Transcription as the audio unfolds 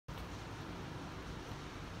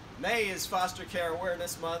May is Foster Care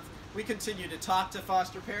Awareness Month. We continue to talk to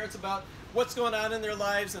foster parents about what's going on in their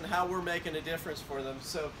lives and how we're making a difference for them.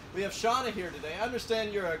 So we have Shawna here today. I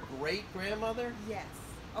understand you're a great-grandmother? Yes,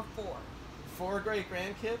 of 4. 4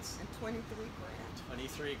 great-grandkids? And 23 grand.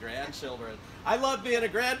 23 grandchildren. I love being a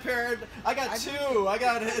grandparent. I got 2. I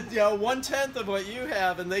got 1/10 of what you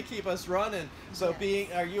have, and they keep us running. So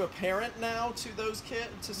Yes. are you a parent now to those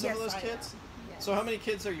kids, to some Yes, of those I kids? am. Yes. So how many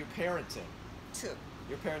kids are you parenting? 2.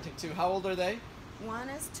 You're parenting 2. How old are they? One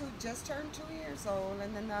is just turned 2 years old,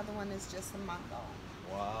 and another one is just a month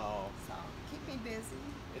old. Wow. So keep me busy.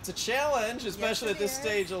 It's a challenge, especially Yes, at this it is.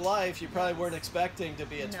 stage of life. You probably Yes. weren't expecting to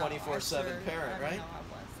be a No, 24/7 I parent, right? No, I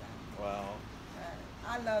wasn't. Wow. But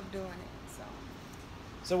I love doing it.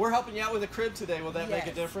 So we're helping you out with a crib today. Will that make a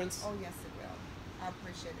Yes. difference? Oh, yes, it will. I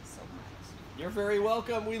appreciate it so much. You're very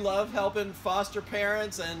welcome. We love helping foster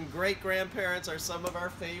parents, and great-grandparents are some of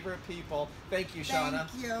our favorite people. Thank you, Shawna.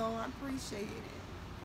 Thank you. I appreciate it.